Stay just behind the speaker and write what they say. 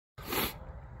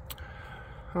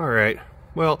All right,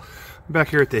 well, I'm back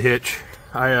here at the hitch.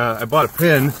 I bought a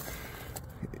pin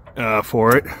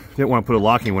for it. Didn't want to put a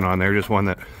locking one on there, just one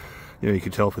that, you know, you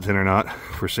could tell if it's in or not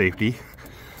for safety.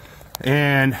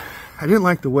 And I didn't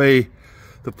like the way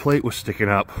the plate was sticking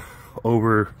up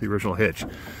over the original hitch.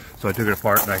 So I took it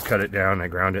apart and I cut it down and I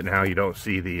ground it. Now you don't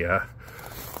see the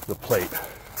plate.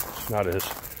 It's not as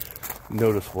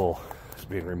noticeable as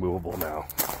being removable now.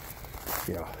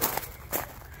 You know,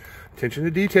 attention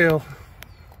to detail.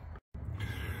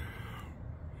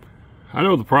 I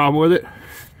know the problem with it.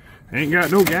 Ain't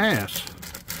got no gas.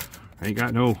 Ain't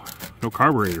got no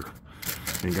carburetor.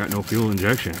 Ain't got no fuel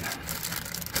injection.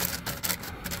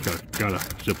 Got a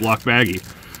Ziploc baggie.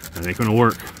 That ain't gonna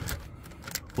work.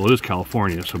 Well, it is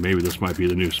California, so maybe this might be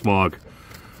the new smog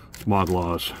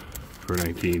laws for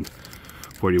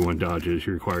 1941 Dodges.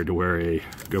 You're required to wear a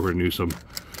Governor Newsom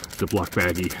Ziploc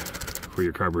baggie for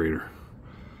your carburetor.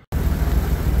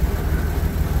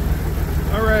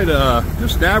 All right,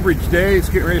 just an average day. It's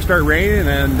getting ready to start raining,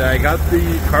 and I got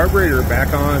the carburetor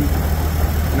back on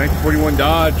 1941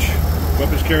 Dodge,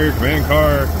 weapons carrier, command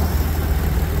car,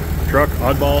 truck,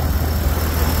 oddball.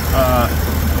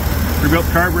 Rebuilt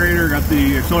the carburetor, got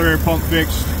the accelerator pump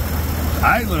fixed.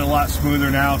 Idling a lot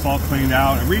smoother now, it's all cleaned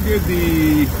out. I redid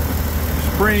the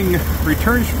spring,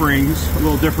 return springs a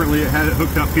little differently. It had it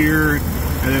hooked up here,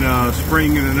 and then a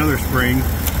spring and another spring.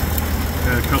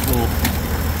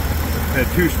 Had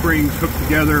two springs hooked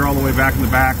together all the way back in the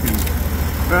back. And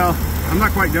well, I'm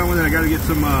not quite done with it. I got to get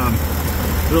some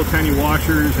little tiny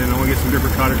washers, and I want to get some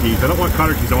different cotter keys. I don't want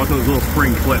cotter keys, I want those little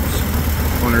spring clips.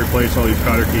 I want to replace all these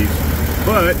cotter keys.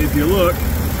 But if you look,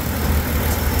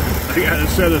 I got a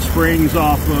set of springs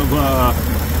off of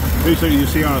basically you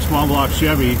see on a small block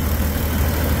Chevy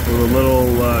with a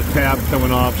little tab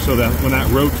coming off, so that when that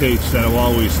rotates, that will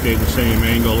always stay the same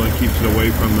angle and keeps it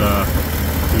away from the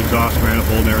exhaust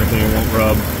manifold and everything. It won't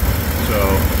rub. So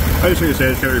I just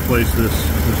gotta replace this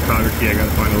cotter key. I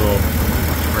gotta find a little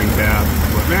spring tab.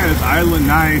 But man, it's idling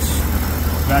nice.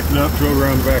 Backed it up, drove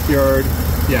around the backyard.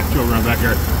 Yeah, drove around the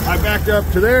backyard. I backed up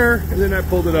to there, and then I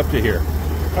pulled it up to here.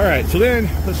 All right, so then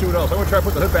let's see what else. I want to try to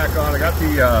put the hood back on. I got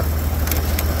the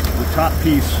top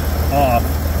piece off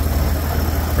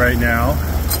right now,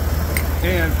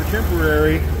 and for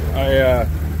temporary,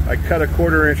 I cut a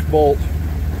 1/4-inch bolt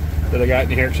that I got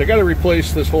in here. So I got to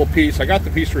replace this whole piece. I got the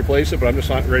piece to replace it, but I'm just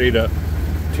not ready to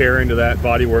tear into that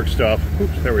bodywork stuff.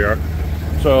 Oops, there we are.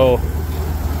 So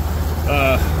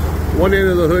one end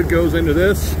of the hood goes into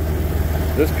this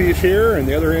piece here, and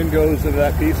the other end goes into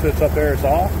that piece that's up there. It's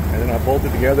off, and then I bolt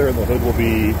it together, and the hood will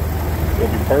be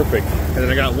perfect. And then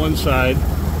I got one side.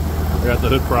 I got the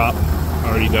hood prop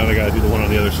already done. I got to do the one on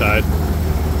the other side.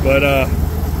 But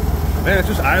man, it's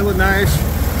just idling nice.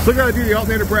 Still got to do the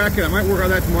alternator bracket. I might work on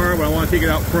that tomorrow, but I want to take it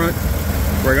out front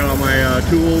where I got all my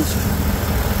tools.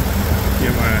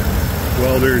 You know, my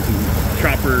welders and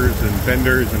choppers and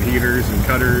benders and heaters and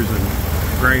cutters and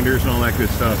grinders and all that good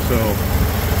stuff. So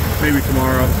maybe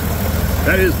tomorrow.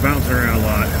 That is bouncing around a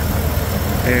lot.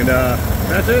 And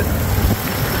that's it.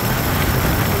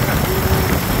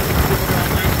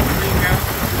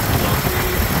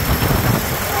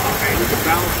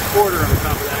 Balance a quarter on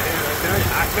top of that.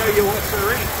 I tell you what,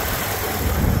 sirree.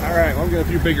 All right, well, I'm getting a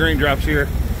few big raindrops here.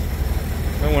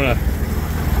 I want to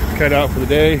cut out for the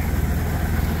day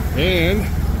and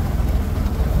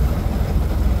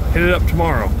hit it up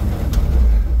tomorrow.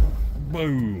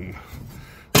 Boom.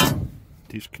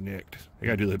 Disconnect. I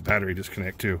gotta do the battery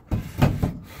disconnect too.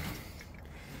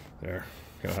 There.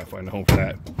 Gotta find a home for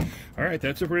that. All right,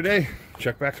 that's it for today.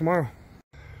 Check back tomorrow.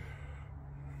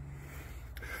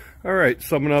 All right,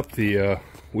 summing up the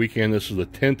weekend. This is the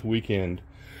 10th weekend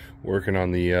working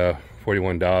on the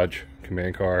 41 Dodge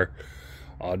command car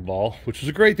oddball, which was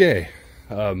a great day.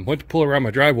 Went to pull around my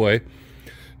driveway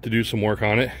to do some work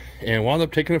on it, and wound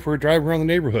up taking it for a drive around the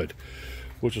neighborhood,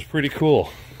 which was pretty cool.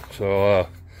 So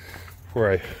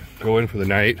before I go in for the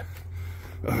night,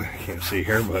 I can't see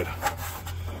here, but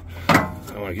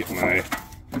I want to get my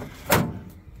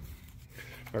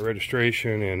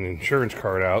registration and insurance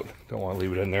card out. Don't want to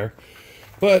leave it in there,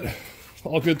 but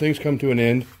all good things come to an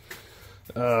end.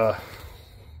 When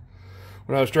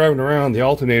I was driving around, the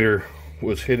alternator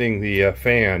was hitting the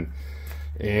fan,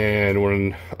 and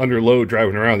when under load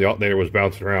driving around, the alternator was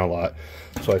bouncing around a lot.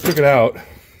 So I took it out,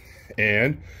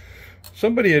 and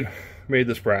somebody had made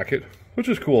this bracket, which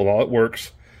is cool and all. It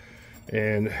works.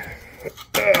 And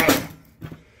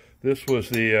this was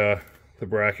the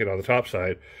bracket on the top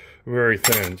side, very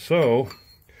thin. So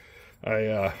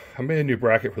I made a new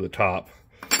bracket for the top,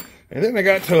 and then I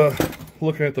got to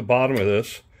looking at the bottom of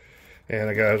this, And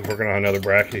I was working on another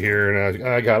bracket here, and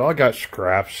I got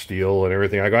scrap steel and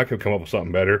everything. I could come up with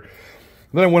something better. And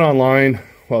then I went online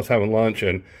while I was having lunch,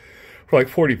 and for like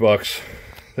 40 bucks,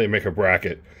 they make a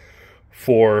bracket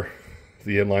for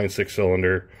the inline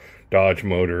 6-cylinder Dodge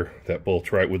motor that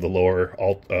bolts right with the lower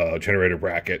generator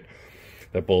bracket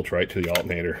that bolts right to the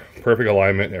alternator. Perfect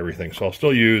alignment and everything. So I'll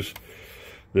still use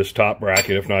this top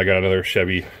bracket. If not, I got another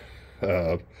Chevy,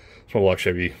 small block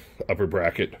Chevy upper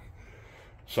bracket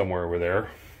somewhere over there.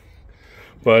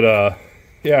 But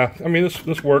yeah, I mean,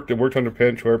 this worked. It worked under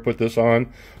pinch where I put this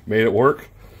on, made it work.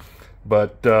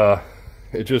 But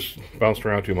it just bounced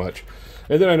around too much.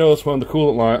 And then I noticed one of the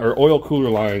coolant line or oil cooler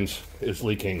lines is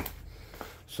leaking.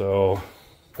 So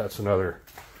that's another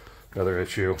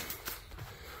issue.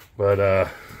 But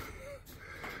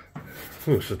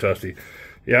ooh, so dusty.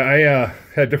 Yeah, I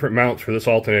had different mounts for this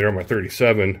alternator on my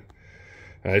 37,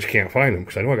 and I just can't find them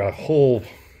because I know I got a whole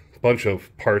bunch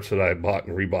of parts that I bought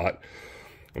and rebought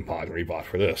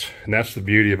for this. And that's the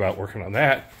beauty about working on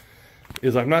that,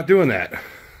 is I'm not doing that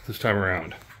this time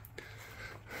around.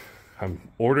 I'm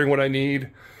ordering what I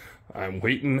need. I'm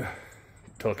waiting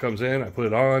until it comes in. I put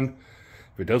it on.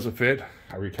 If it doesn't fit,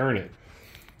 I return it.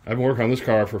 I've been working on this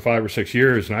car for 5 or 6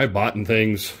 years, and I've bought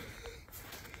things,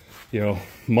 you know,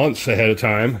 months ahead of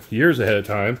time, years ahead of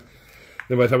time.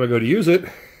 Then by the time I go to use it,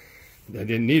 I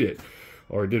didn't need it,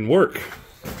 or it didn't work,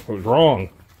 or it was wrong,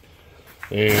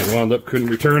 and wound up couldn't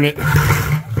return it.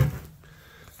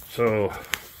 So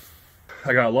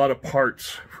I got a lot of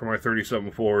parts for my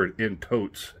 37 Ford in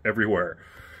totes everywhere,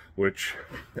 which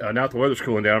now that the weather's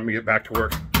cooling down, I'm gonna get back to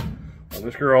work on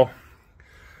this girl.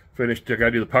 Finished, I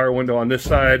gotta do the power window on this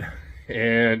side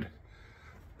and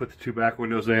put the 2 back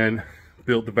windows in,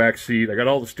 build the back seat. I got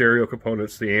all the stereo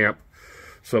components, the amp,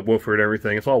 subwoofer and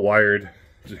everything. It's all wired.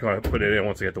 Just gonna put it in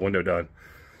once I get the window done.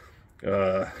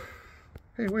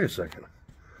 Hey, wait a second.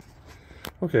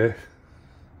 Okay.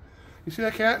 You see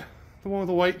that cat? The one with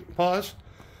the white paws?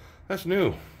 That's new.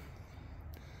 I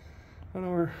don't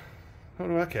know where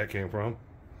that cat came from.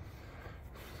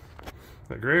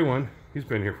 That gray one, he's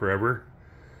been here forever.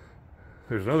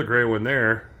 There's another gray one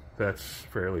there that's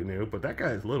fairly new, but that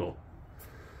guy's little.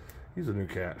 He's a new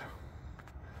cat.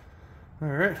 All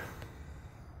right.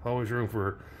 Always room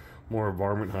for more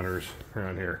varmint hunters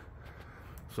around here.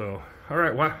 So, all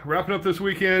right, wrapping up this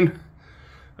weekend.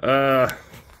 Let's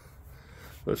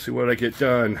see what I get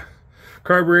done.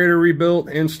 Carburetor rebuilt,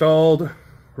 installed,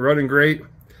 running great.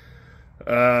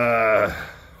 What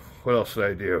else did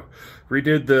I do?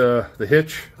 Redid the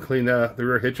hitch, cleaned the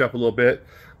rear hitch up a little bit.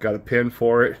 Got a pin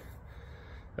for it.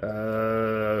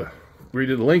 Redid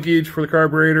the linkage for the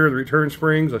carburetor, the return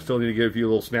springs. I still need to get a few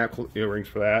little snap rings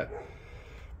for that.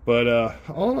 But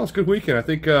all in all, it's a good weekend. I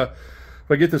think if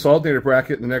I get this alternator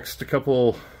bracket in the next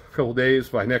couple days,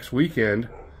 by next weekend,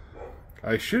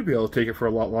 I should be able to take it for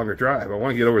a lot longer drive. I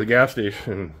want to get over to the gas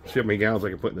station and see how many gallons I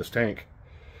can put in this tank,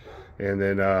 and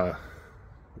then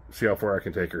see how far I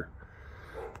can take her.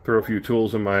 Throw a few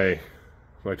tools in my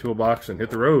toolbox and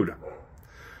hit the road.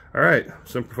 All right,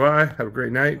 simplify. Have a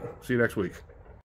great night. See you next week.